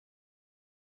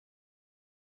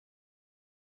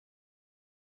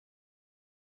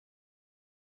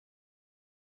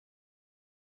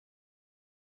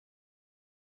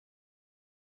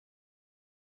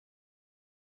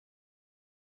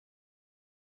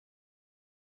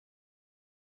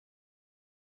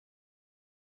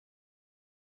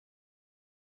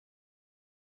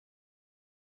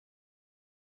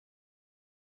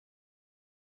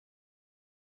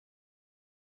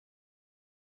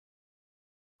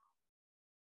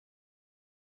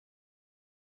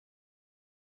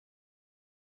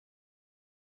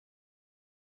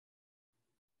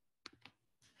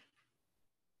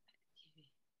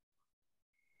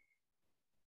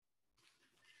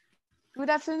Good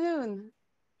afternoon.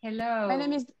 My name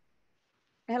Hello. is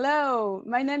Hello.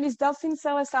 My name is Delphine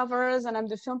Alvarez, and I'm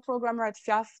the film programmer at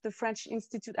FIAF, the French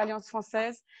Institute Alliance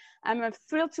Française. I'm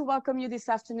thrilled to welcome you this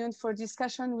afternoon for a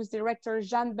discussion with director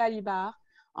Jeanne Balibar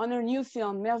on her new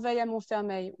film, Merveilles à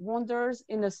Montfermeil, Wonders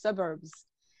in the Suburbs.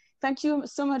 Thank you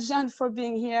so much, Jeanne, for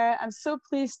being here. I'm so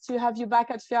pleased to have you back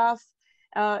at FIAF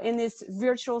in this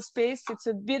virtual space. It's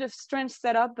a bit of strange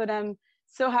setup, but I'm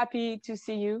so happy to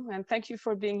see you, and thank you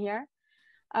for being here.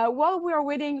 While we are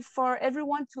waiting for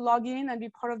everyone to log in and be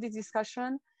part of this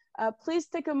discussion, please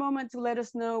take a moment to let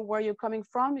us know where you're coming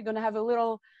from. You're going to have a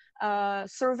little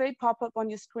survey pop up on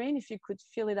your screen if you could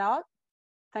fill it out.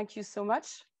 Thank you so much.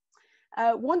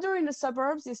 Wonder in the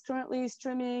Suburbs is currently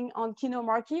streaming on Kino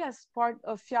Marquee as part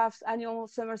of FIAF's annual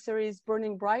summer series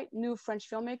Burning Bright, New French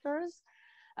Filmmakers.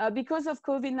 Because of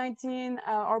COVID-19,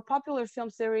 our popular film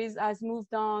series has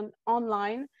moved on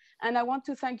online. And I want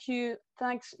to thanks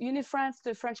Unifrance,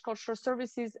 the French Cultural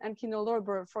Services, and Kino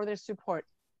Lorber for their support.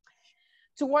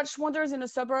 To watch Wonders in the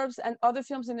Suburbs and other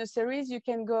films in the series, you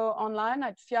can go online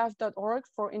at fiaf.org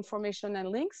for information and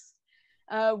links.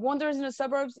 Wonders in the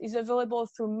Suburbs is available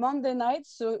through Monday night.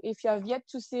 So if you have yet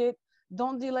to see it,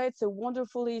 don't delay. It's a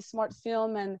wonderfully smart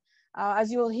film. And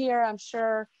as you'll hear, I'm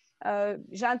sure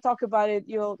Jeanne talk about it,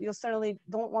 you'll certainly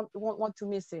won't want to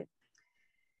miss it.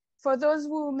 For those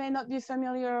who may not be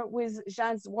familiar with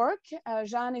Jeanne's work,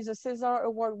 Jeanne is a César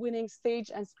Award-winning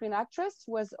stage and screen actress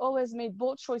who has always made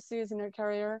bold choices in her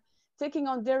career, taking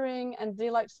on daring and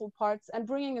delightful parts and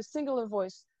bringing a singular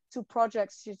voice to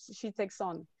projects she takes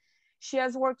on. She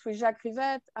has worked with Jacques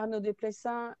Rivette, Arnaud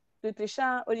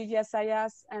Desplechin, Olivier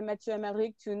Assayas, and Mathieu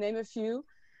Amalric, to name a few.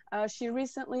 She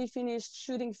recently finished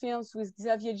shooting films with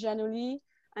Xavier Giannoli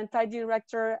and Thai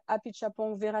director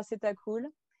Apichatpong Veerasethakur.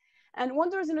 And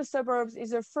Wonders in the Suburbs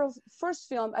is her first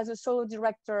film as a solo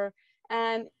director.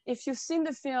 And if you've seen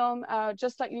the film,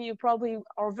 just like me, you probably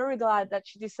are very glad that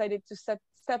she decided to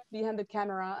step behind the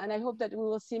camera. And I hope that we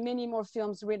will see many more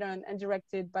films written and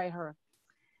directed by her.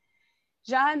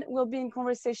 Jeanne will be in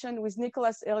conversation with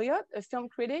Nicholas Elliott, a film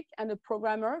critic and a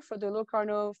programmer for the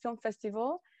Locarno Film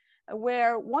Festival,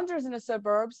 where Wonders in the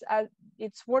Suburbs had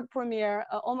its world premiere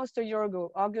almost a year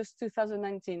ago, August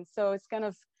 2019. So it's kind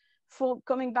of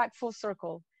coming back full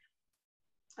circle.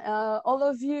 All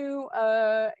of you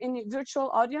in the virtual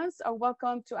audience are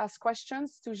welcome to ask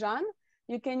questions to Jeanne.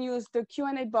 You can use the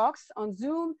Q&A box on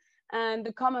Zoom and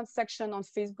the comment section on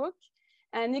Facebook.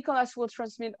 And Nicholas will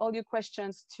transmit all your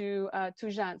questions to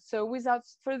Jeanne. So without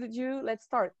further ado, let's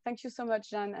start. Thank you so much,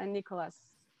 Jeanne and Nicholas.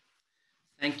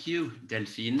 Thank you,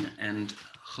 Delphine, and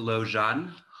hello,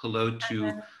 Jeanne. Hello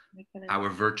to our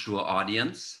virtual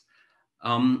audience.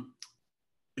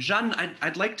 Jeanne,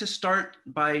 I'd like to start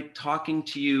by talking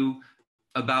to you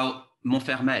about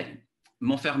Montfermeil.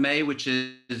 Montfermeil, which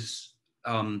is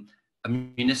a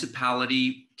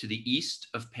municipality to the east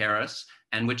of Paris,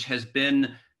 and which has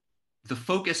been the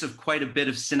focus of quite a bit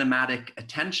of cinematic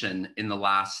attention in the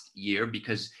last year,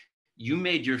 because you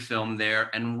made your film there,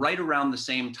 and right around the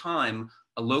same time,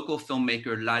 a local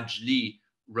filmmaker, Lajli,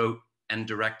 wrote and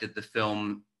directed the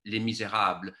film Les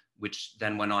Misérables, which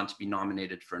then went on to be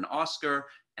nominated for an Oscar,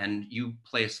 and you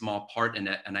play a small part in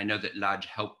it. And I know that Laj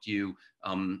helped you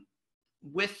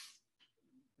with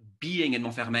being in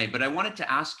Montfermeil, but I wanted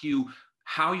to ask you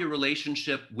how your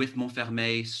relationship with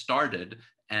Montfermeil started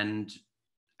and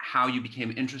how you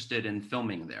became interested in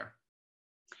filming there.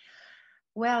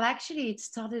 Well, actually, it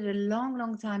started a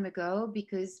long time ago,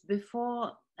 because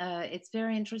before, it's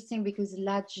very interesting because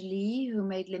Lajli, who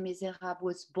made Les Misérables,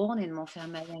 was born in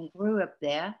Montfermeil and grew up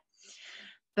there.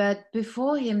 But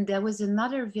before him, there was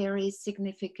another very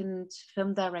significant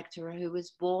film director who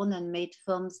was born and made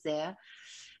films there.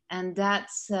 And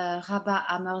that's Rabat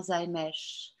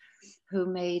Amerzaimesh, who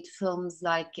made films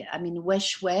like,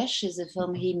 Wesh Wesh is a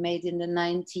film he made in the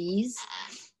 90s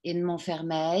in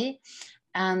Montfermeil.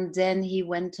 And then he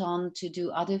went on to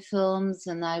do other films,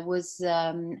 and I was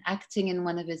acting in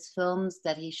one of his films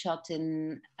that he shot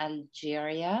in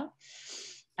Algeria.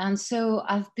 And so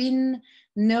I've been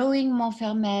knowing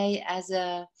Montfermeil as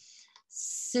a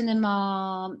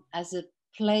cinema, as a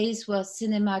place where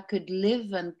cinema could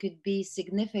live and could be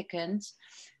significant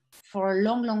for a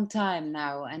long time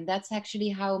now. And that's actually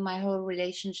how my whole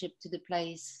relationship to the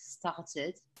place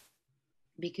started,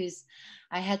 because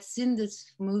I had seen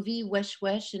this movie Wesh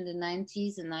Wesh in the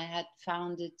 90s, and I had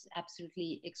found it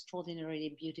absolutely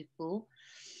extraordinarily beautiful.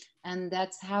 And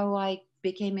that's how I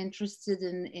became interested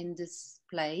in this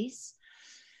place.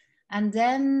 And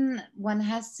then one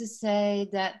has to say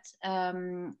that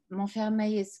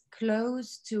Montfermeil is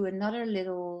close to another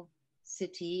little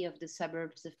city of the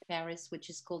suburbs of Paris, which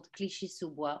is called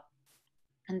Clichy-sous-Bois.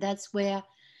 And that's where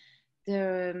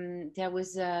there was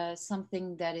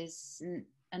something that is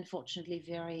unfortunately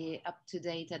very up to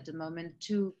date at the moment.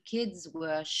 2 kids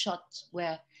were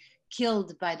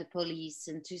killed by the police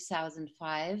in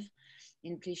 2005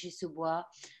 in Clichy-sous-Bois.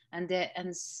 And there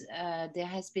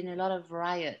has been a lot of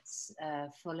riots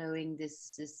following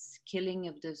this killing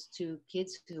of those 2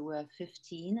 kids who were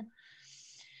 15.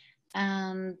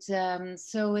 And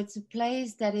so it's a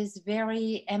place that is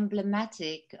very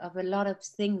emblematic of a lot of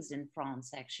things in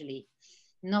France, actually.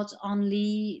 Not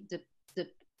only the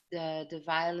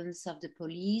violence of the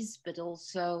police, but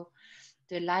also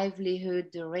the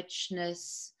livelihood, the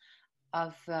richness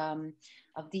of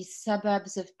these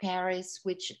suburbs of Paris,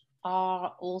 which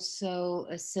are also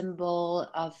a symbol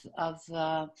of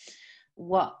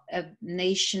what a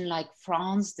nation like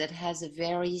France that has a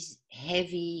very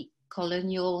heavy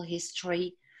colonial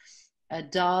history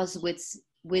does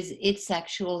with its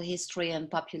actual history and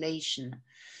population.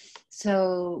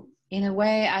 So in a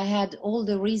way, I had all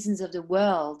the reasons of the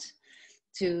world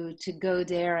to go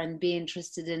there and be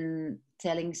interested in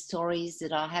telling stories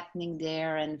that are happening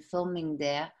there and filming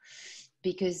there,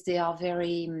 because they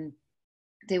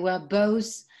were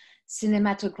both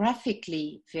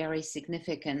cinematographically very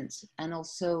significant and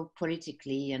also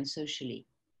politically and socially.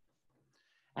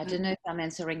 I don't know if I'm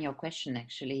answering your question,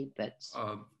 actually, but...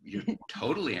 You're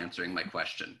totally answering my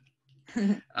question.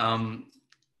 There's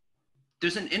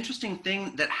an interesting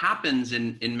thing that happens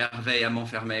in Merveille à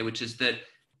Montfermeil, which is that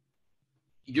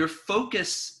your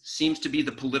focus seems to be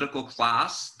the political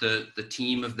class, the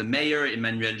team of the mayor,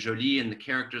 Emmanuelle Joly, and the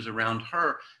characters around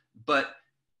her, but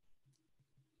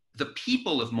the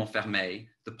people of Montfermeil,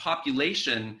 the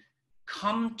population,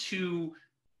 come to,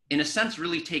 in a sense,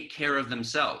 really take care of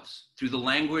themselves. Through the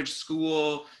language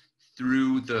school,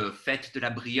 through the Fête de la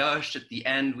Brioche at the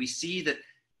end, we see that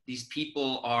these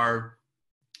people are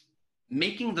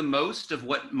making the most of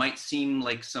what might seem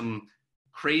like some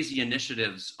crazy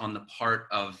initiatives on the part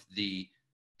of the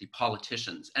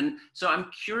politicians. And so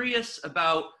I'm curious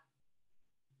about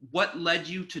what led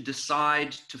you to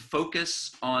decide to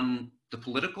focus on the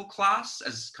political class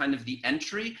as kind of the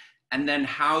entry, and then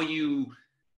how you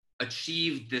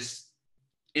achieved this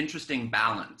interesting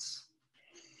balance.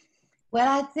 Well,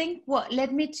 I think what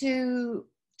led me to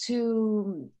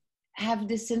have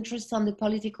this interest on the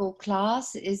political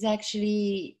class is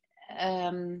actually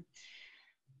a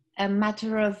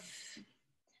matter of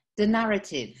the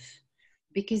narrative,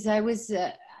 because I was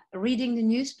reading the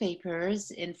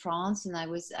newspapers in France, and I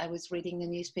was reading the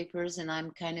newspapers, and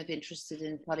I'm kind of interested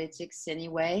in politics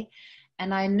anyway,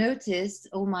 and I noticed,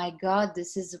 oh my God,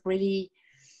 this is really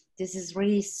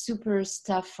super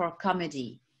stuff for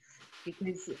comedy,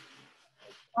 because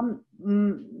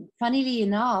funnily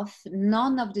enough,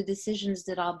 none of the decisions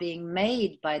that are being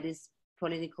made by these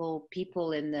political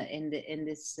people in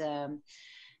this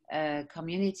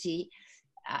community,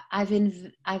 I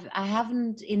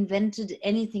haven't invented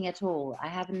anything at all. I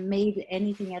haven't made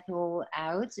anything at all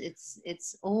out.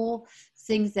 It's all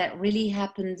things that really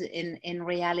happened in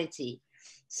reality.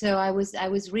 So I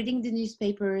was reading the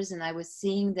newspapers, and I was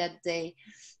seeing that the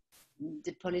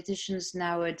politicians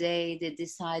nowadays, they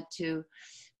decide to,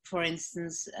 for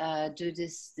instance, do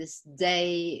this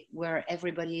day where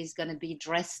everybody is going to be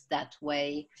dressed that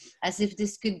way, as if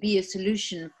this could be a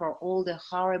solution for all the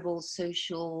horrible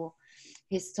social,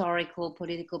 historical,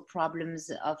 political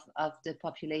problems of the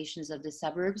populations of the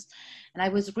suburbs. And I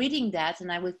was reading that,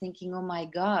 and I was thinking, oh my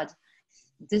God,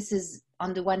 this is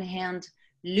on the one hand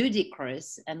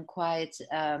ludicrous and quite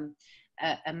a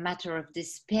matter of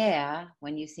despair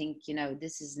when you think, you know,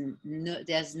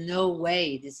 there's no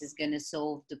way this is going to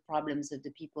solve the problems of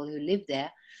the people who live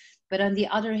there. But on the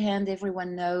other hand,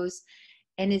 everyone knows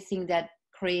anything that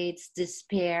creates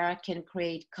despair can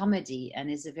create comedy, and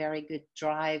is a very good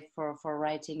drive for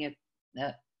writing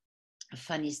a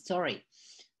funny story.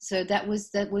 So that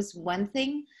was one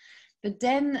thing. But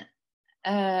then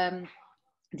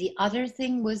the other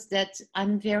thing was that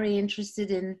I'm very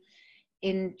interested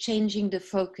in changing the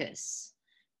focus.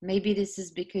 Maybe this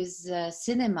is because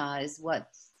cinema is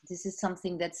this is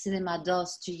something that cinema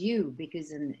does to you,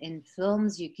 because in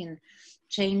films you can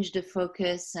change the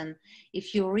focus, and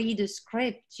if you read a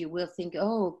script you will think,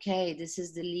 oh, okay, this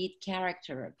is the lead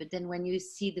character, but then when you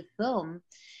see the film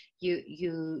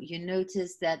you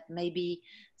notice that maybe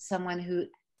someone who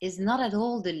is not at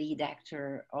all the lead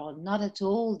actor, or not at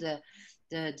all the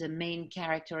main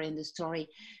character in the story,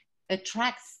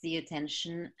 attracts the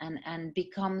attention and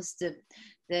becomes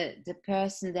the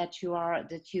person that you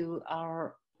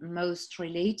are most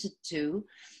related to,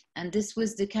 And this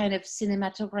was the kind of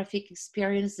cinematographic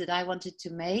experience that I wanted to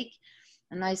make.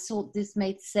 And I thought this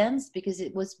made sense because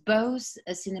it was both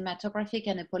a cinematographic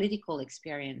and a political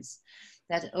experience.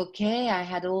 That, okay, I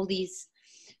had all these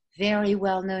very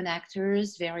well-known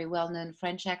actors, very well-known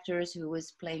French actors who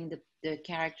was playing the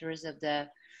characters of the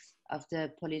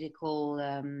political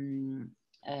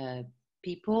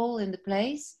people in the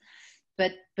place.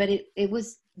 But it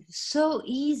was so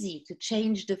easy to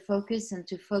change the focus and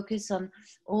to focus on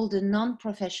all the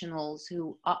non-professionals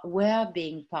who were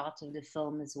being part of the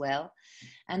film as well.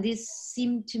 And this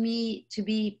seemed to me to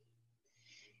be,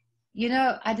 you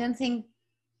know, I don't think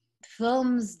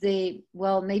films,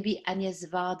 well, maybe Agnès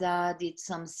Varda did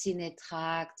some cine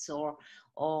tracts,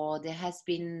 or there has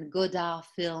been Godard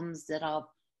films that are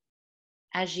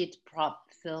agit-prop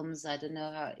films. I don't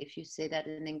know if you say that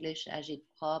in English,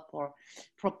 agit-prop, or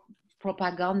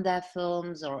propaganda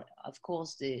films, or of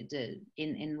course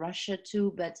in Russia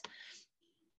too.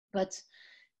 But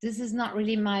this is not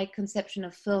really my conception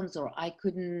of films, or I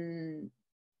couldn't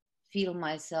feel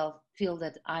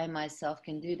that I myself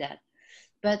can do that.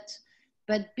 But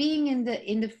being in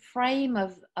the frame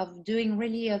of doing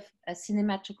really a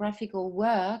cinematographical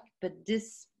work, but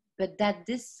that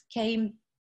this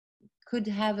could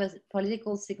have a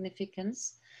political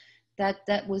significance,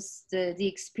 that was the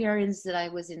experience that I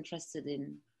was interested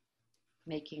in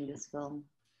making this film.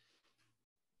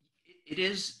 It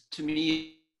is, to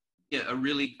me, a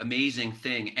really amazing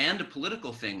thing and a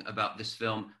political thing about this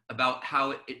film, about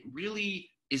how it really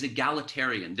is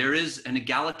egalitarian. There is an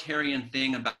egalitarian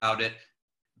thing about it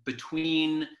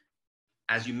between,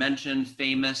 as you mentioned,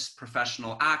 famous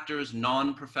professional actors,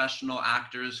 non-professional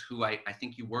actors who I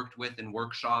think you worked with in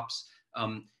workshops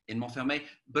in Montfermeil,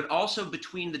 but also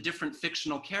between the different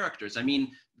fictional characters. I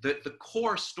mean, the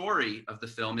core story of the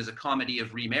film is a comedy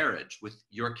of remarriage, with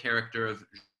your character of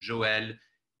Joël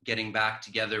getting back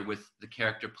together with the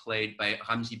character played by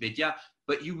Ramzy Bedia,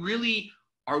 but you really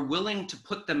are willing to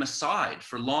put them aside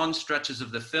for long stretches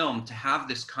of the film to have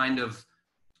this kind of,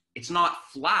 it's not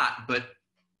flat, but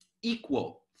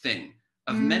equal thing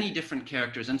of many different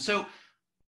characters. And so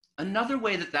another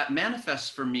way that manifests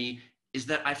for me is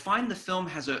that I find the film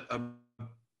has a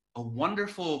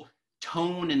wonderful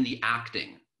tone in the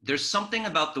acting. There's something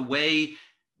about the way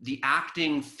the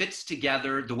acting fits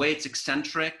together, the way it's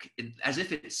eccentric, as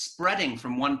if it's spreading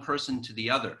from one person to the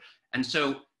other. And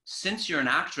so, since you're an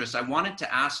actress, I wanted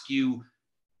to ask you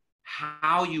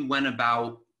how you went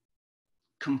about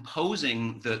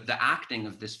composing the acting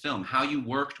of this film, how you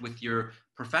worked with your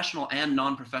professional and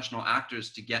non-professional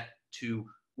actors to get to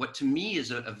what to me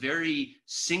is a very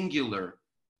singular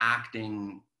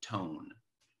acting tone.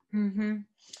 Mm-hmm.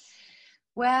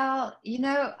 Well, you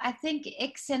know, I think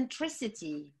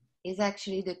eccentricity is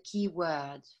actually the key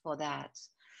word for that,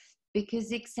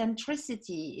 because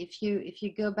eccentricity, if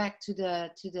you go back to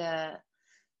the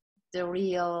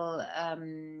real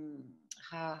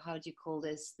how do you call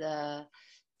this, the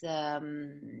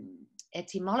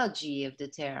etymology of the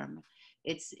term,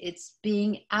 it's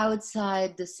being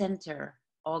outside the center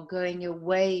or going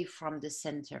away from the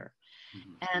center.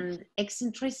 And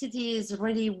eccentricity is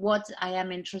really what I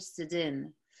am interested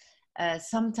in.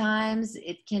 Sometimes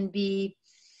it can be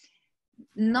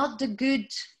not the good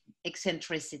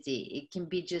eccentricity. It can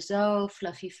be just, oh,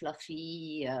 fluffy,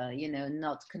 you know,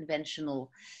 not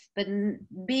conventional. But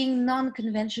being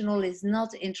non-conventional is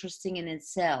not interesting in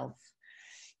itself.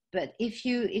 But if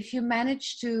you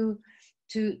manage to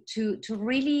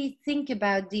really think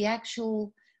about the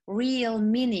actual real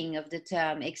meaning of the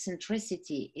term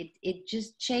eccentricity, it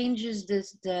just changes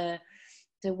the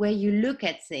way you look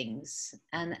at things,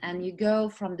 and you go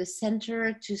from the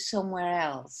center to somewhere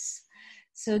else.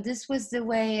 So this was the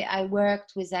way I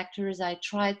worked with actors. I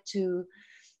tried to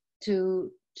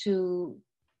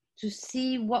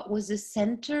see what was the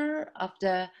center of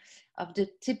the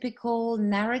typical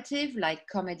narrative. Like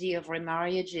comedy of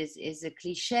remarriage is a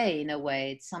cliche in a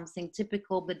way. It's something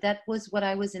typical, but that was what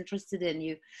I was interested in.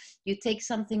 You take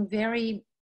something very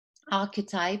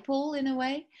archetypal in a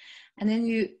way, and then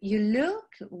you look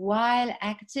while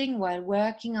acting, while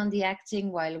working on the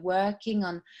acting, while working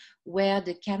on where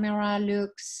the camera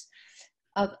looks,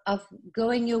 of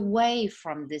going away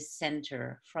from this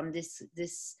center, from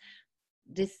this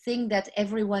thing that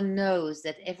everyone knows,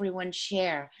 that everyone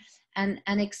share, and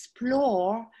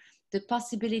explore the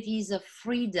possibilities of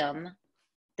freedom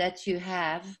that you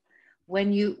have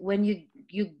when you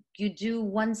do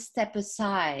one step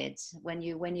aside, when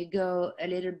you go a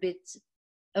little bit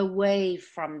away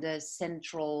from the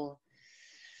central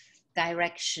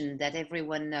direction that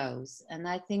everyone knows. And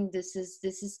I think this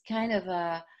is kind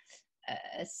of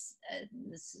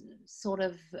sort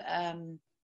of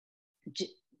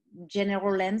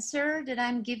general answer that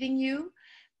I'm giving you,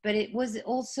 but it was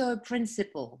also a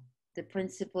principle, the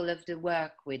principle of the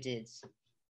work we did. So,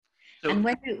 and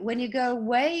when you go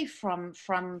away from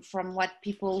what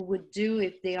people would do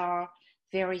if they are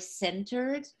very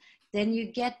centered, then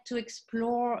you get to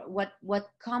explore what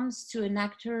comes to an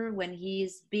actor when he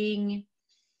is being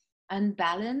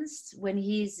unbalanced, when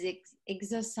he's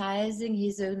exercising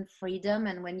his own freedom,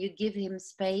 and when you give him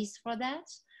space for that.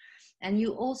 And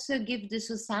you also give the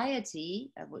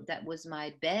society, that was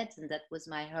my bet and that was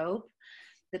my hope,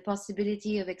 the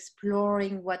possibility of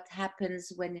exploring what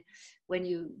happens when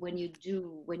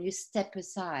you step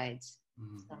aside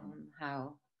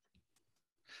somehow.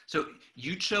 So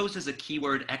you chose as a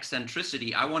keyword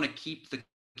eccentricity. I want to keep the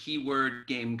keyword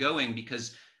game going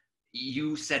because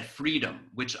you said freedom,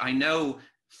 which I know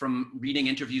from reading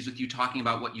interviews with you talking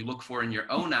about what you look for in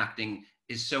your own acting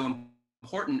is so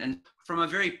important. And from a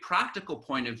very practical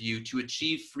point of view, to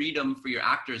achieve freedom for your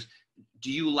actors,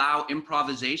 do you allow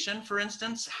improvisation, for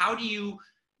instance? How do you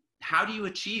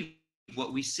achieve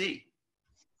what we see?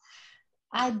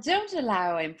 I don't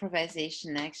allow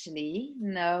improvisation, actually.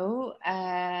 No,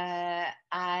 I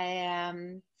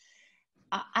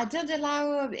don't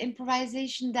allow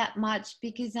improvisation that much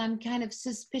because I'm kind of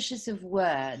suspicious of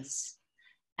words.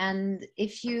 And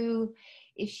if you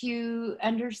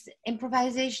understand,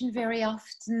 improvisation very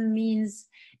often means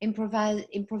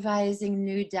improvising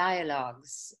new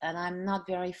dialogues, and I'm not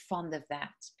very fond of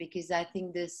that because I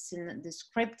think the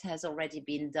script has already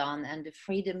been done, and the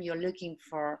freedom you're looking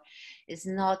for is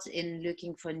not in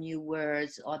looking for new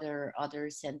words, other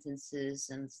sentences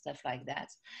and stuff like that.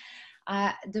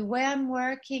 The way I'm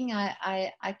working,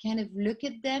 I kind of look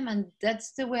at them, and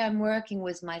that's the way I'm working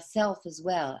with myself as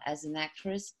well as an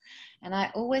actress. And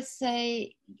I always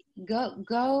say,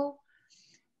 go.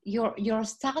 Your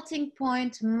starting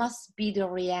point must be the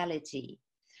reality,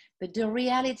 but the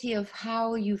reality of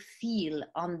how you feel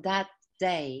on that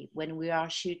day when we are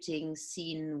shooting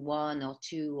scene 1 or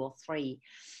 2 or 3.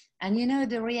 And you know,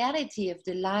 the reality of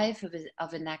the life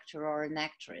of an actor or an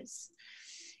actress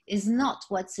is not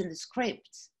what's in the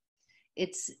script.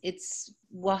 It's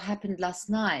what happened last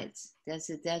night.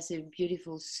 There's a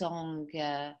beautiful song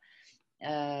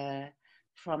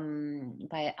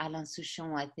by Alain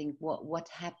Souchon, I think, what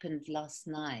happened last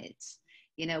night.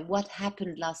 You know, what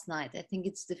happened last night? I think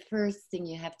it's the first thing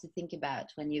you have to think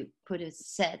about when you put a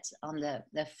set on the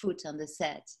foot on the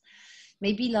set.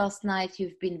 Maybe last night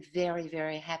you've been very,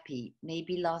 very happy.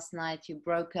 Maybe last night you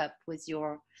broke up with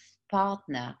your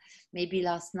partner. Maybe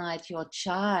last night your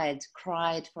child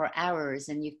cried for hours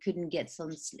and you couldn't get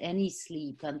any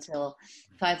sleep until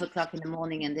 5 o'clock in the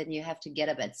morning, and then you have to get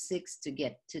up at 6 to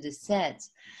get to the set.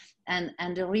 And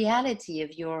the reality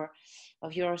of your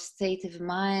state of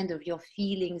mind, of your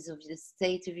feelings, of the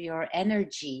state of your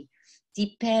energy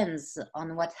depends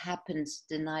on what happened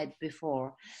the night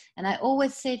before. And I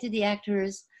always say to the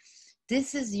actors,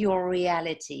 this is your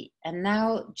reality, and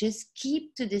now just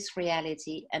keep to this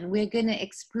reality, and we're going to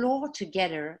explore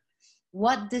together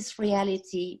what this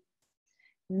reality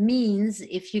means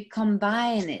if you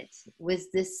combine it with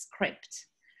this script.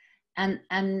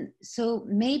 And so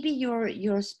maybe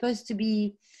you're supposed to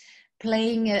be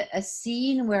playing a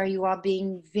scene where you are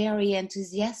being very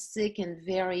enthusiastic and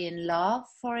very in love,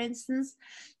 for instance,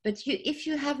 but if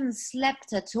you haven't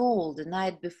slept at all the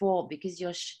night before because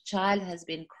your child has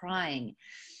been crying,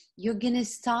 you're going to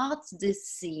start this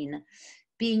scene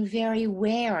being very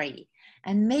wary.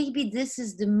 And maybe this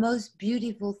is the most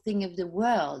beautiful thing of the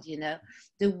world, you know,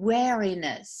 the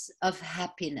wariness of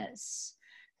happiness,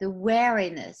 the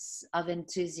wariness of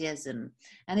enthusiasm.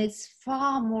 And it's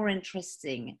far more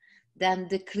interesting than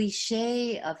the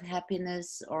cliche of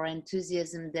happiness or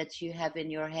enthusiasm that you have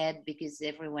in your head because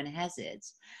everyone has it.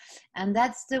 And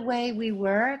that's the way we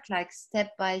work, like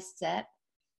step by step.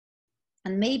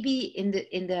 And maybe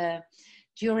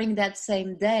during that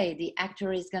same day, the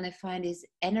actor is going to find his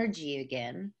energy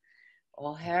again,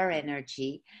 or her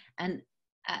energy. And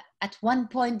at one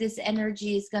point, this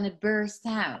energy is going to burst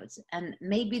out. And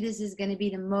maybe this is going to be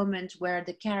the moment where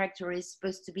the character is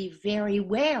supposed to be very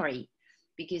wary,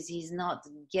 because he's not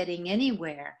getting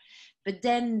anywhere. But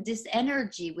then this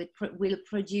energy will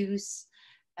produce,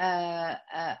 I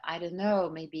don't know,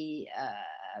 maybe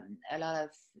a lot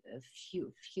of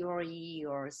fury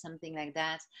or something like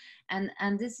that.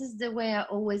 And this is the way I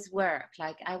always work.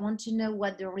 Like, I want to know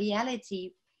what the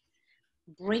reality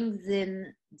brings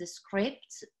in the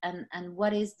script, and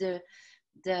what is the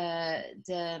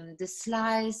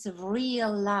slice of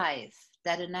real life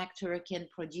that an actor can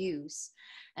produce.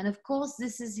 And of course,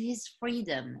 this is his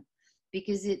freedom.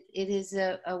 because it is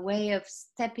a way of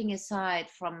stepping aside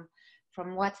from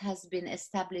what has been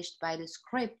established by the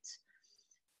script.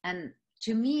 And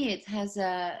to me, it has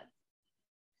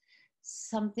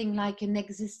something like an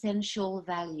existential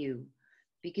value,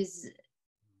 because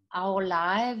our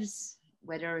lives,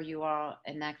 whether you are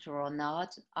an actor or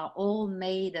not, are all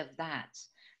made of that.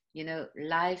 You know,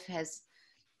 life has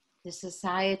the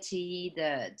society,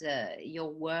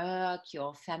 your work,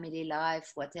 your family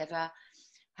life, whatever,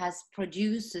 has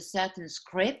produced a certain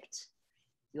script.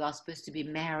 You are supposed to be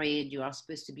married, you are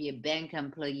supposed to be a bank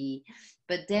employee,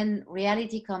 but then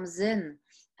reality comes in,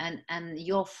 and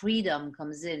your freedom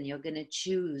comes in. You're going to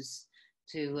choose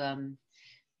to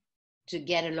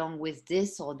get along with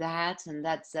this or that, and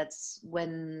that's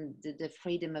when the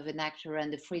freedom of an actor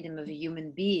and the freedom of a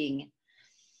human being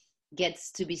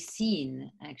gets to be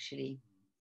seen, actually.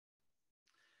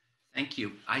 Thank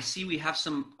you. I see we have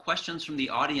some questions from the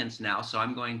audience now, so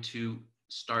I'm going to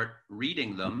start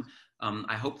reading them.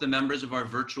 I hope the members of our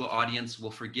virtual audience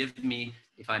will forgive me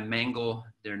if I mangle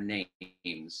their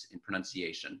names in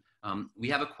pronunciation. We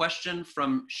have a question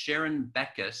from Sharon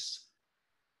Beckus.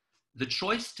 The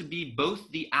choice to be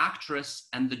both the actress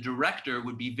and the director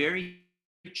would be very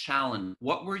challenging.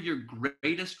 What were your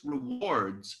greatest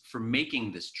rewards for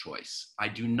making this choice? I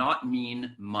do not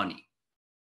mean money.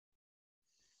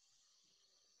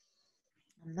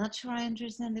 I'm not sure I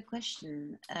understand the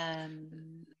question.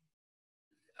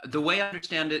 The way I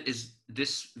understand it is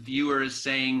this viewer is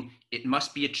saying it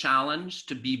must be a challenge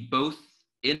to be both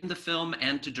in the film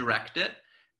and to direct it.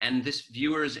 And this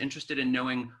viewer is interested in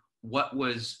knowing what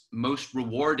was most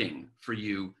rewarding for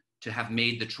you to have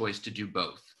made the choice to do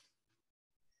both.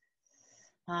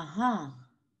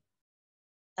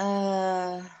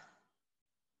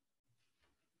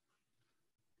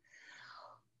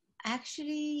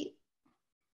 Actually,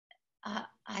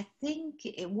 I think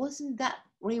it wasn't that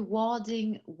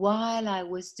rewarding while I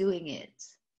was doing it.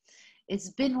 It's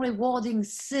been rewarding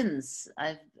since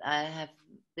I have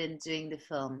been doing the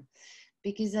film,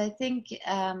 because I think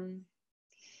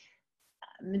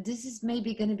this is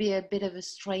maybe going to be a bit of a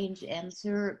strange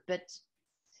answer, but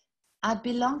I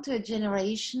belong to a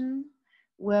generation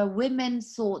where women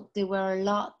thought they were a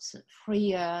lot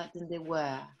freer than they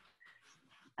were.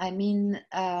 I mean,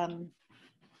 I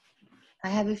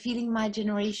have a feeling my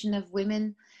generation of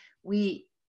women, we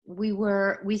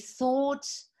thought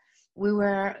we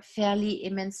were fairly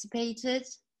emancipated,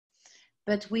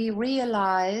 but we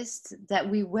realized that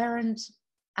we weren't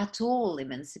at all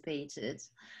emancipated.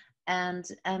 And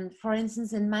for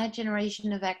instance, in my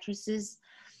generation of actresses,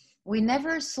 we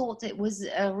never thought it was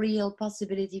a real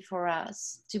possibility for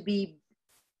us to be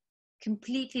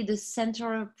completely the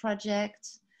center of a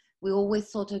project. We always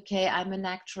thought, okay, I'm an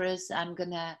actress, I'm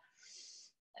gonna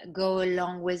go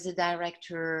along with the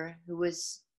director who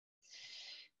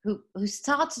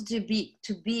started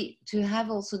to have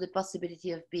also the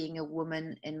possibility of being a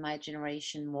woman. In my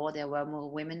generation, there were more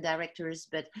women directors,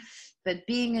 but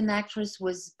being an actress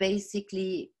was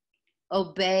basically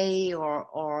obey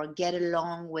or get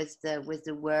along with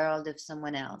the world of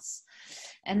someone else.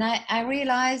 And I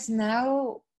realize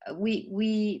now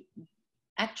we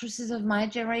actresses of my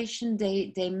generation,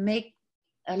 they make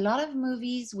a lot of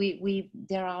movies.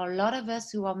 There are a lot of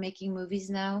us who are making movies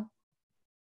now,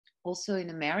 also in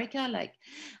America,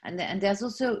 and there's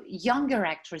also younger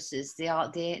actresses.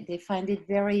 They find it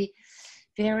very,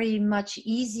 very much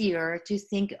easier to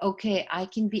think, okay,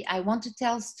 I want to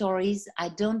tell stories. I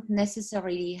don't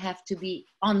necessarily have to be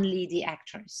only the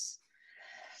actress.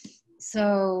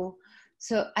 So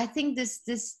I think this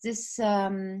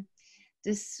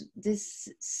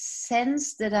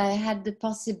sense that I had the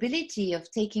possibility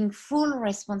of taking full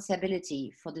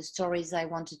responsibility for the stories I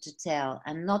wanted to tell,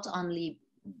 and not only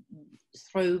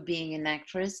through being an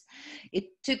actress, it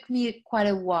took me quite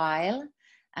a while,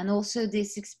 and also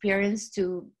this experience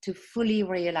to fully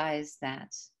realize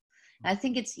that. I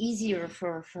think it's easier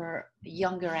for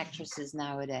younger actresses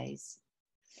nowadays,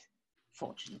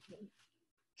 fortunately.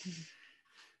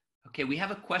 Okay, we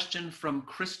have a question from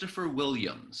Christopher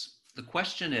Williams. The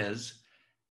question is,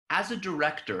 as a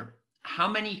director, how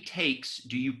many takes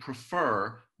do you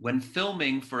prefer when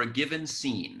filming for a given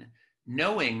scene,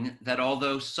 knowing that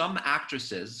although some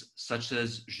actresses, such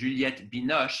as Juliette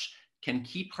Binoche, can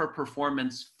keep her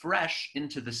performance fresh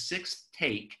into the sixth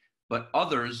take, but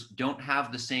others don't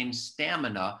have the same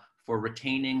stamina for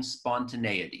retaining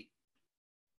spontaneity?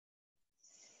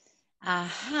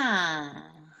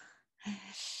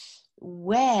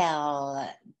 Well,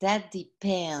 that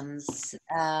depends.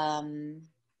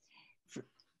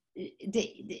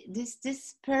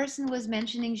 This person was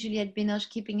mentioning Juliette Binoche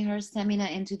keeping her stamina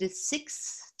into the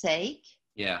sixth take.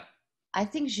 Yeah. I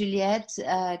think Juliette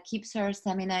keeps her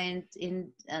stamina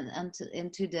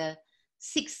into the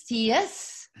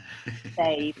 60th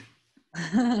take.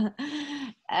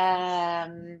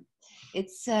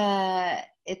 It's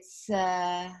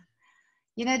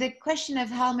you know, the question of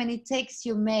how many takes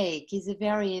you make is a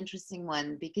very interesting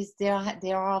one, because there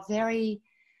are very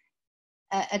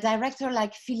a director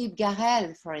like Philippe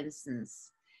Garrel, for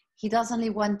instance, he does only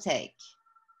one take.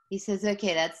 He says,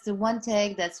 okay, that's the one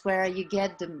take. That's where you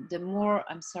get the more.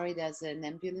 I'm sorry, there's an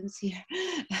ambulance here.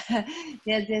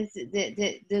 Yeah, there's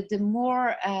the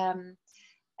more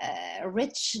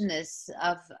richness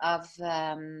of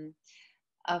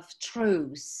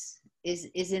truth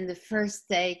is in the first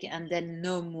take, and then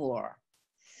no more.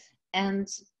 And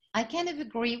I kind of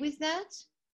agree with that.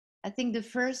 I think the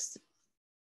first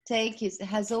take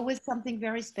has always something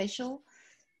very special,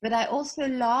 but I also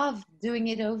love doing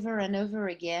it over and over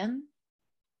again,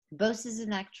 both as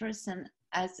an actress and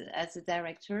as a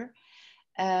director,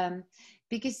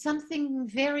 because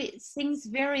things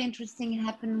very interesting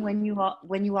happen when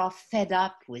you are fed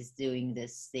up with doing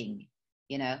this thing.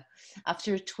 You know,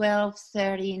 after 12,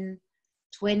 13,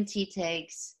 20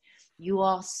 takes, you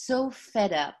are so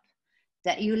fed up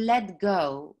that you let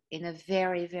go in a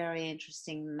very, very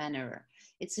interesting manner.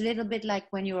 It's a little bit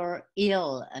like when you're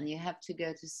ill and you have to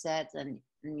go to set and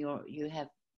you have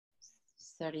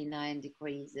 39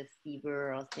 degrees of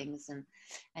fever or things,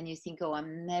 and you think, oh,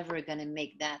 I'm never going to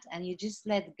make that. And you just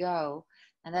let go.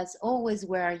 And that's always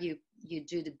where you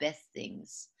do the best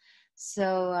things.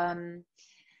 So,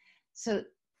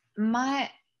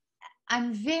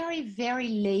 I'm very, very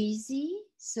lazy.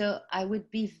 So I would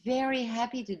be very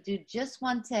happy to do just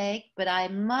one take, but I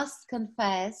must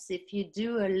confess, if you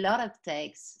do a lot of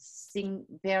takes,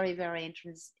 very, very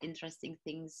interesting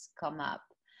things come up.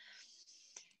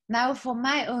 Now, for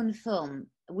my own film,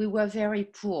 we were very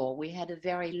poor. We had a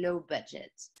very low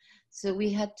budget. So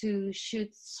we had to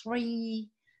shoot 3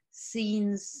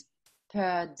 scenes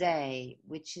per day,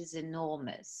 which is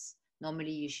enormous.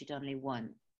 Normally you shoot only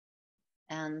 1.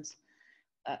 And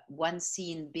one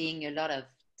scene being a lot of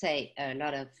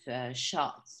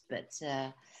shots, but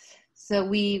so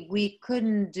we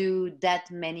couldn't do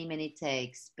that many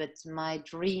takes. But my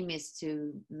dream is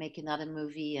to make another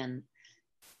movie and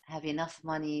have enough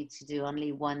money to do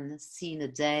only 1 scene a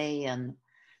day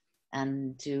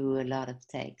and do a lot of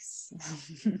takes.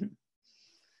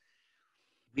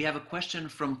 We have a question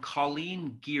from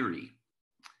Colleen Geary.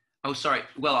 Oh, sorry.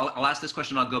 Well, I'll ask this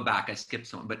question. I'll go back. I skipped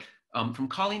someone, but from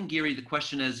Colleen Geary, the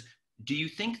question is, do you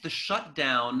think the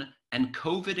shutdown and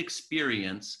COVID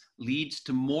experience leads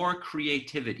to more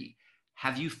creativity?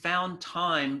 Have you found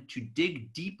time to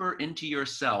dig deeper into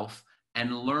yourself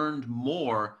and learned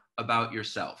more about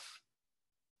yourself?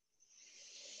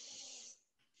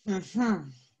 Mm-hmm.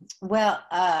 Well,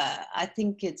 I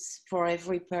think it's for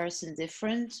every person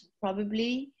different,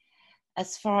 probably.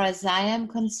 As far as I am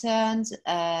concerned,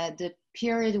 the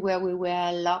period where we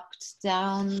were locked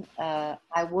down,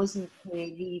 I wasn't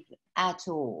creative at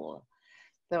all,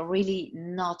 but really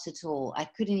not at all. I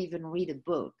couldn't even read a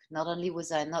book. Not only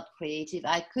was I not creative,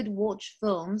 I could watch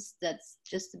films. That's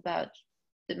just about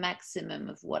the maximum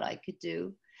of what I could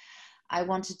do. I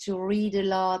wanted to read a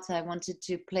lot. I wanted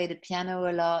to play the piano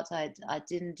a lot. I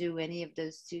didn't do any of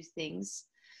those 2 things.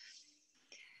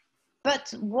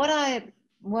 But what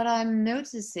I'm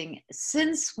noticing,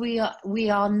 since we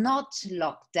are not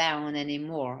locked down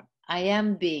anymore, I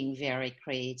am being very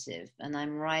creative, and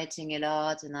I'm writing a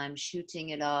lot, and I'm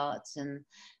shooting a lot, and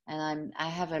I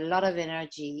have a lot of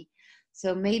energy.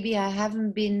 So maybe I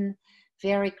haven't been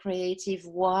very creative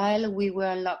while we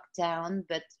were locked down,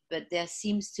 but there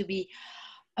seems to be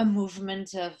a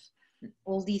movement of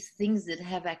all these things that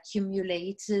have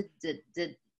accumulated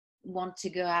that want to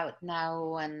go out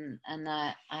now, and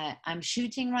I'm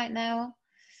shooting right now.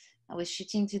 I was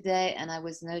shooting today, and I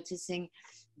was noticing,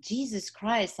 Jesus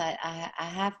Christ, I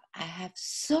have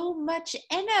so much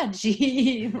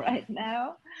energy right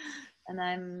now,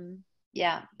 and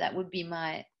that would be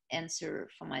my answer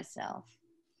for myself.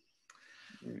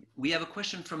 We have a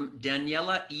question from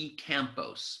Daniela E.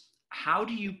 Campos. How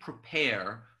do you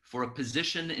prepare for a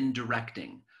position in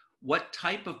directing? What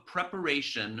type of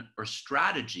preparation or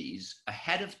strategies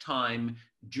ahead of time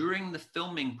during the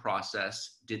filming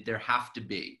process did there have to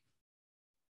be?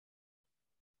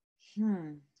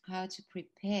 How to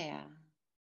prepare?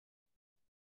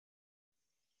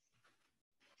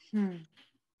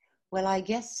 Well, I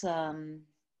guess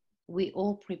we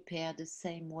all prepare the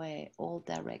same way, all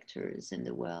directors in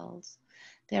the world.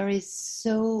 There is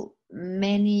so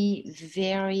many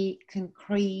very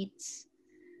concrete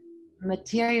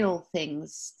material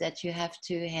things that you have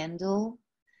to handle.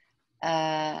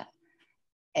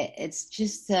 It's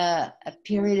just a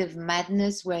period of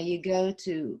madness where you go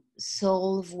to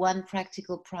solve one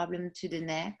practical problem to the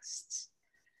next.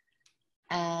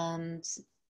 And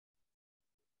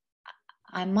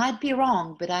I might be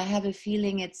wrong, but I have a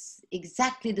feeling it's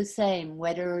exactly the same,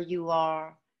 whether you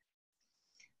are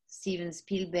Steven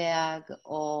Spielberg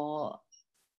or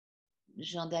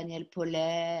Jean-Daniel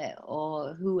Paulet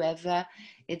or whoever.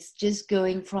 It's just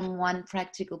going from one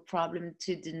practical problem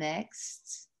to the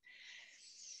next,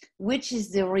 which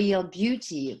is the real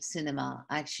beauty of cinema,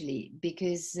 actually,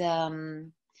 because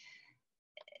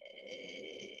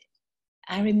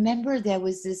I remember there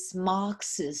was this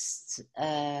Marxist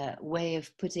way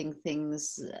of putting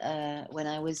things when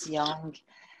I was young,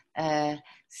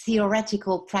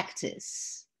 theoretical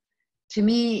practice. To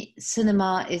me,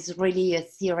 cinema is really a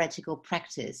theoretical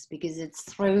practice because it's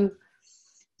through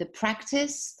the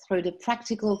practice, through the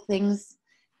practical things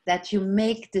that you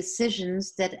make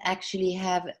decisions that actually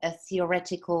have a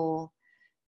theoretical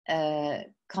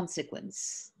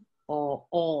consequence or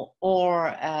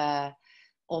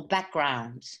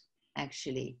background,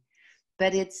 actually.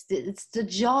 But it's the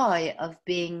joy of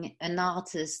being an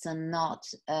artist and not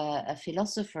a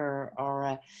philosopher,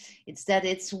 or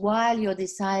it's while you're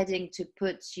deciding to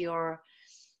put your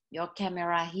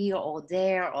camera here or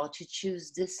there, or to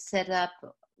choose this setup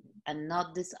and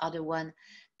not this other one,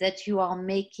 that you are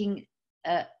making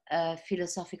a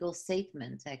philosophical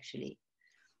statement, actually.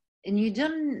 And you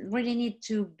don't really need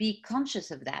to be conscious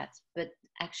of that, but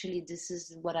actually this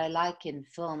is what I like in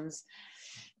films,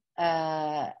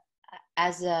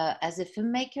 as a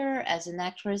filmmaker, as an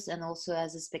actress, and also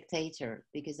as a spectator,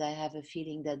 because I have a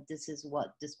feeling that this is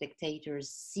what the spectators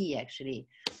see, actually.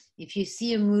 If you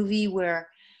see a movie where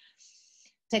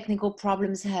technical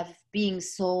problems have being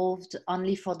solved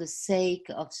only for the sake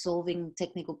of solving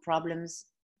technical problems,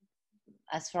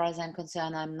 as far as I'm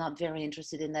concerned, I'm not very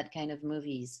interested in that kind of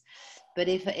movies. But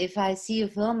if I see a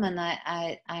film and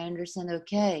I understand,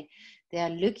 okay, they are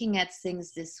looking at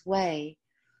things this way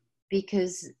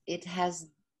because it has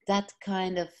that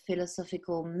kind of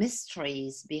philosophical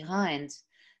mysteries behind,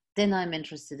 then I'm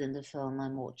interested in the film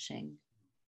I'm watching.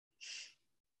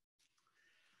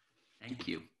 Thank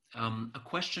you. A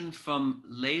question from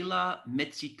Leila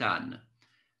Mitzitan.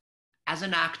 As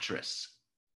an actress,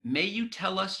 may you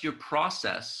tell us your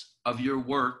process of your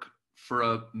work for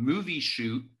a movie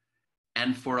shoot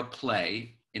and for a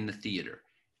play in the theater?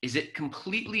 Is it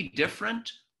completely different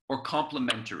or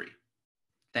complementary?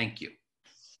 Thank you.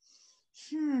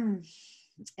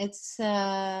 It's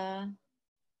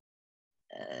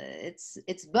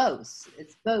both.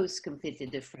 It's both completely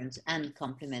different and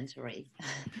complementary.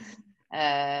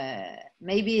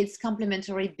 Maybe it's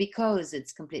complementary because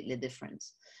it's completely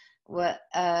different. Well,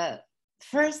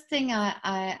 first thing,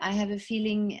 I have a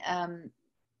feeling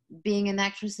being an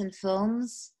actress in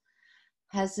films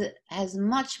has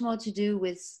much more to do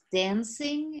with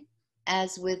dancing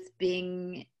as with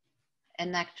being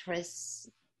an actress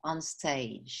on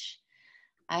stage.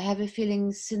 I have a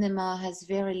feeling cinema has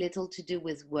very little to do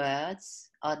with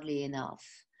words, oddly enough,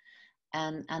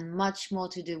 and much more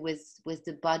to do with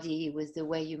the body, with the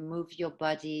way you move your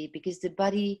body, because the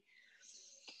body,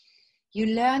 you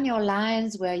learn your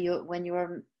lines when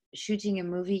you're shooting a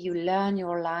movie, you learn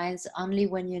your lines only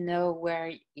when you know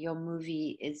where your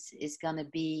movie is gonna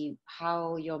be,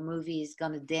 how your movie is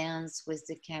gonna dance with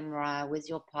the camera, with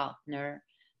your partner,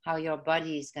 how your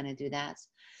body is gonna do that.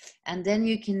 And then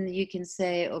you can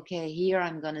say, okay, here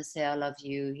I'm gonna say I love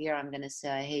you, here I'm gonna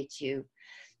say I hate you.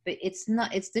 But it's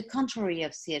the contrary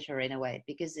of theater in a way,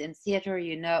 because in theater,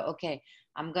 you know, okay,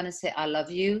 I'm gonna say I love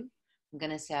you, I'm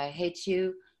gonna say I hate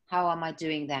you. How am I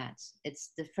doing that? It's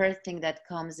the first thing that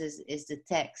comes is the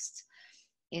text.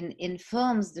 In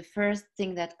films, the first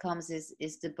thing that comes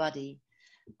is the body.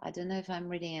 I don't know if I'm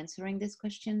really answering this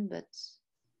question, but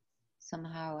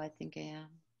somehow I think I am.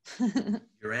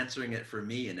 You're answering it for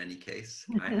me in any case.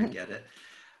 I get it.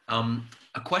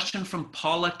 A question from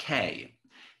Paula K.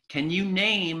 Can you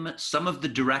name some of the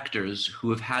directors who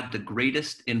have had the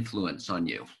greatest influence on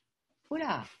you?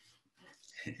 Oula.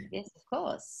 Yes, of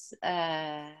course.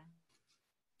 I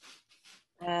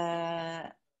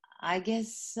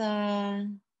guess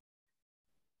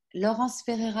Laurence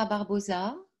Ferreira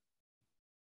Barbosa,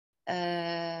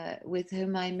 with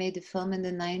whom I made a film in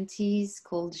the 90s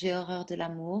called J'ai horreur de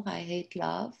l'amour, I hate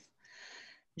love.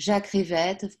 Jacques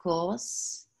Rivette, of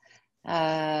course,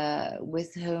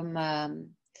 with whom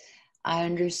I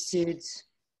understood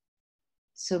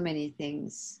so many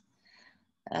things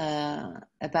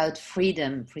about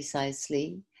freedom,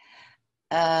 precisely.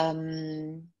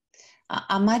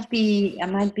 I might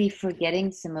be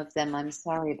forgetting some of them. I'm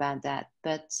sorry about that.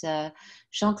 But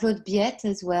Jean-Claude Biette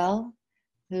as well,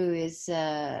 who is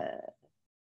a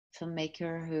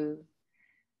filmmaker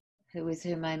with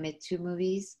whom I made 2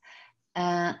 movies.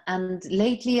 And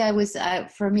lately,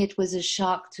 for me, it was a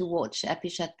shock to watch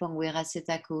Apichat Pongwera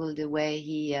Setakul, the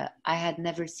way I had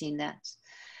never seen that.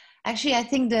 Actually, I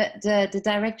think the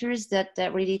directors that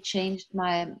really changed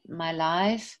my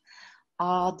life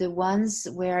are the ones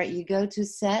where you go to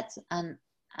set and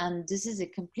this is a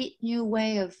complete new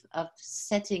way of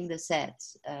setting the set.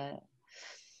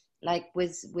 Like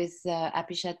with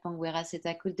Apichat Pongwera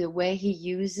Setakul, the way he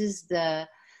uses the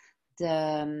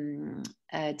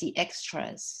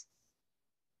extras,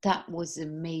 that was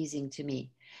amazing to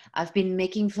me. I've been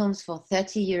making films for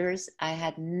 30 years. I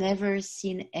had never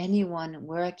seen anyone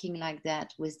working like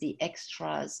that with the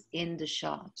extras in the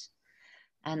shot,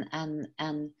 and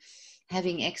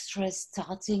having extras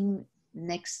starting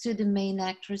next to the main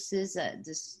actresses.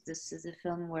 This is a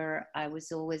film where I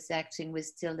was always acting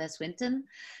with Tilda Swinton,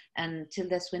 and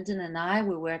Tilda Swinton and I,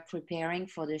 we were preparing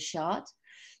for the shot,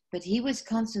 but he was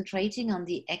concentrating on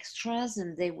the extras,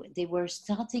 and they were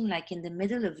starting like in the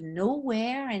middle of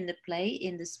nowhere in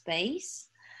the space.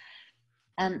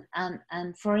 And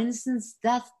for instance,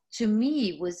 that to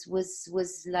me was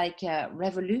like a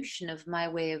revolution of my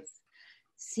way of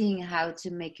seeing how to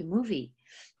make a movie.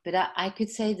 But I could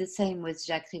say the same with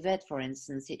Jacques Rivette, for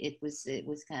instance. It was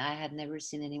I had never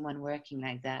seen anyone working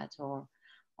like that, or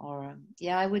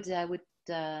yeah, I would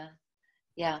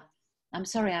yeah. I'm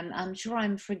sorry, I'm sure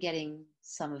I'm forgetting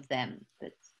some of them,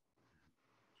 but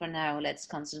for now, let's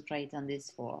concentrate on these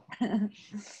 4.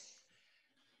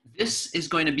 This is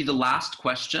going to be the last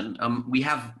question. We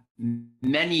have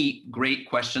many great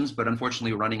questions, but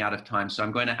unfortunately we're running out of time. So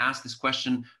I'm going to ask this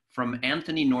question from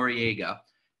Anthony Noriega.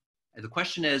 The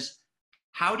question is,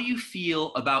 how do you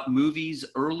feel about movies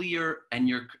earlier in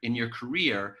your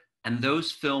career and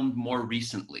those filmed more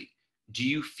recently? Do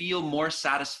you feel more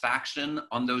satisfaction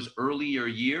on those earlier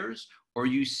years, or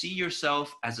you see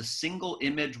yourself as a single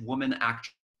image woman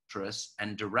actress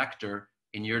and director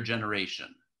in your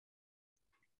generation?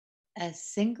 A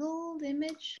single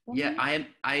image woman? Yeah,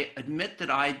 I admit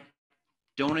that I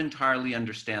don't entirely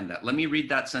understand that. Let me read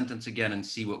that sentence again and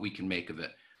see what we can make of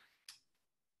it.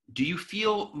 Do you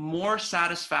feel more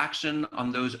satisfaction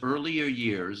on those earlier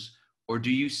years, or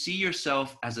do you see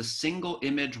yourself as a single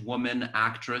image woman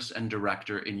actress and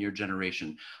director in your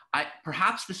generation?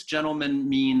 Perhaps this gentleman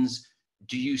means,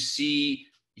 do you see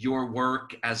your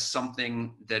work as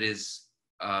something that is,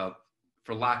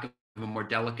 for lack of a more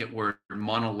delicate word,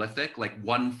 monolithic, like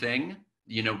one thing,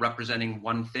 representing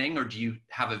one thing, or do you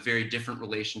have a very different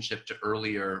relationship to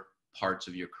earlier parts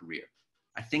of your career?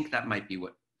 I think that might be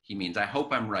what he means. I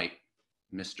hope I'm right,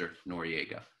 Mr.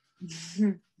 Noriega.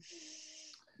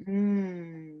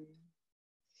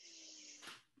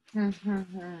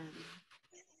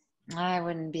 I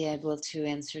wouldn't be able to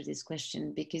answer this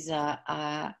question because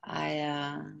I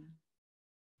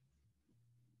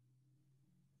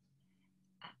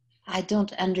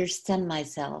don't understand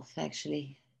myself,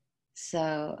 actually.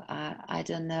 So I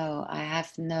don't know. I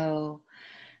have no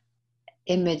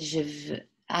image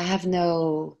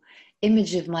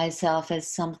of myself as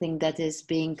something that is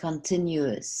being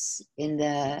continuous in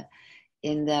the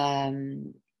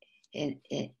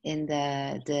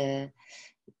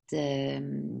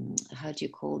how do you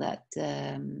call that,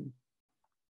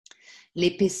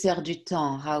 l'épaisseur du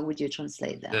temps? How would you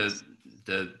translate that?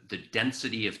 The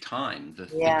density of time, the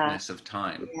thickness of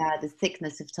time. Yeah, the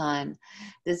thickness of time.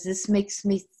 This makes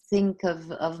me think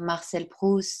of Marcel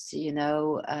Proust,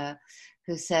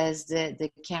 who says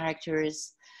the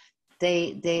characters,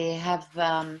 they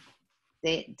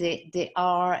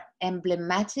are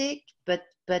emblematic,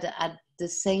 but at the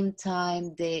same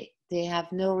time they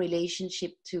have no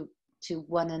relationship to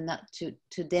one another,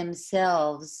 to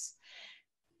themselves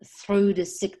through the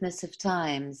sickness of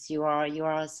times. You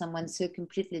are someone so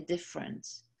completely different.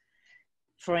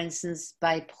 For instance,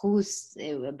 by Proust,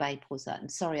 I'm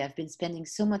sorry, I've been spending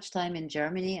so much time in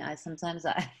Germany. Sometimes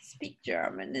I speak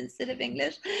German instead of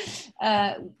English.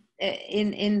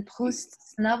 In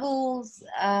Proust's novels,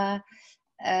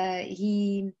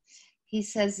 he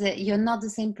says that you're not the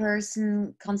same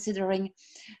person considering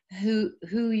who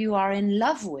you are in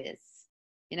love with.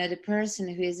 The person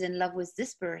who is in love with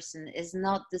this person is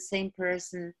not the same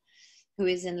person who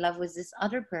is in love with this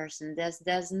other person.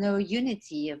 There's no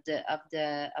unity of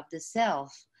the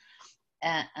self,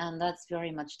 and that's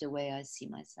very much the way I see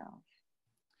myself.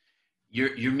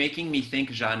 You're making me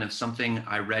think, Jeanne, of something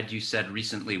I read you said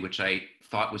recently, which I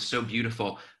thought was so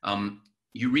beautiful.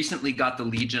 You recently got the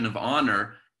Legion of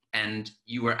Honor, and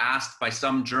you were asked by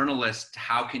some journalist,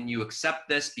 how can you accept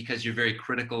this because you're very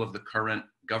critical of the current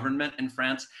government in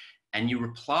France? And you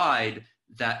replied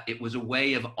that it was a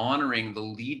way of honoring the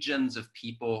legions of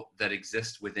people that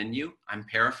exist within you. I'm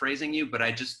paraphrasing you, but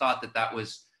I just thought that that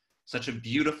was such a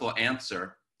beautiful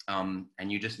answer,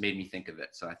 and you just made me think of it,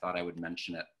 so I thought I would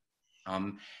mention it.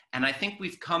 And I think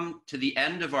we've come to the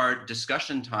end of our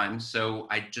discussion time, so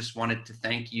I just wanted to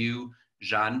thank you,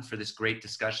 Jeanne, for this great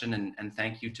discussion, and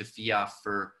thank you to FIAF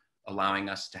for allowing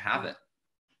us to have it.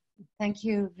 Thank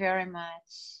you very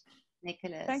much,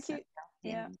 Nicholas. Thank you.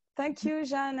 Yeah. Thank you,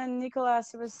 Jeanne and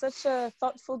Nicholas. It was such a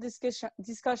thoughtful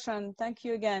discussion. Thank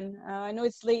you again. I know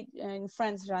it's late in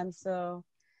France, Jeanne, so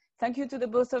thank you to the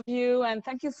both of you, and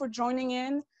thank you for joining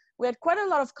in. We had quite a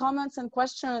lot of comments and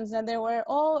questions, and they were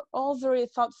all very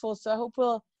thoughtful, so I hope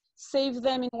we'll save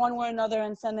them in one way or another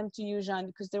and send them to you, Jeanne,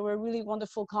 because they were really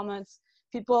wonderful comments.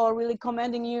 People are really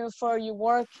commending you for your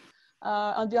work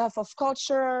on behalf of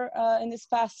culture in this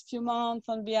past few months,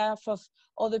 on behalf of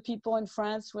all the people in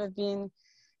France who have been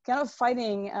kind of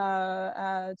fighting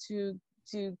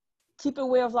to keep a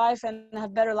way of life and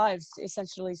have better lives,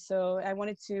 essentially. So I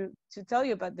wanted to tell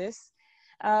you about this.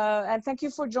 And thank you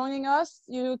for joining us.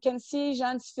 You can see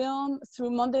Jeanne's film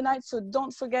through Monday night, so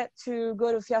don't forget to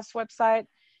go to FIAF's website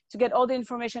to get all the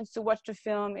information to watch the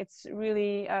film. It's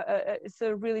really, it's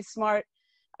a really smart,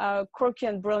 quirky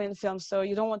and brilliant film, so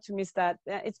you don't want to miss that.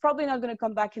 It's probably not going to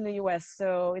come back in the US,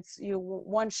 so it's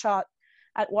one shot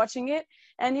at watching it.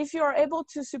 And if you are able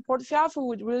to support FIAF, we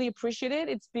would really appreciate it.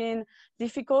 It's been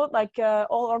difficult, like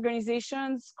all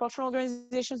organizations, cultural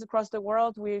organizations across the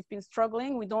world, we've been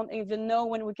struggling. We don't even know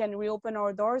when we can reopen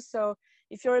our doors. So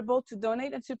if you're able to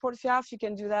donate and support FIAF, you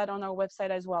can do that on our website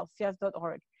as well,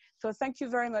 fiaf.org. So thank you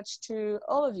very much to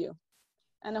all of you.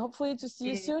 And hopefully to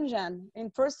see you soon, Jeanne,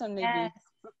 in person maybe. Yes,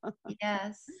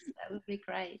 yes, that would be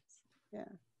great. Yeah.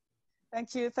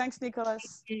 Thank you. Thanks,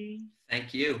 Nicholas. Thank you.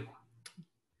 Thank you.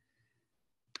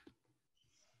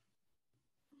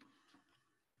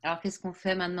 Alors, qu'est-ce qu'on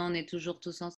fait maintenant? On est toujours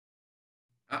tous ensemble.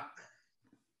 Ah.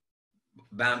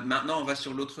 Ben, maintenant, on va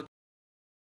sur l'autre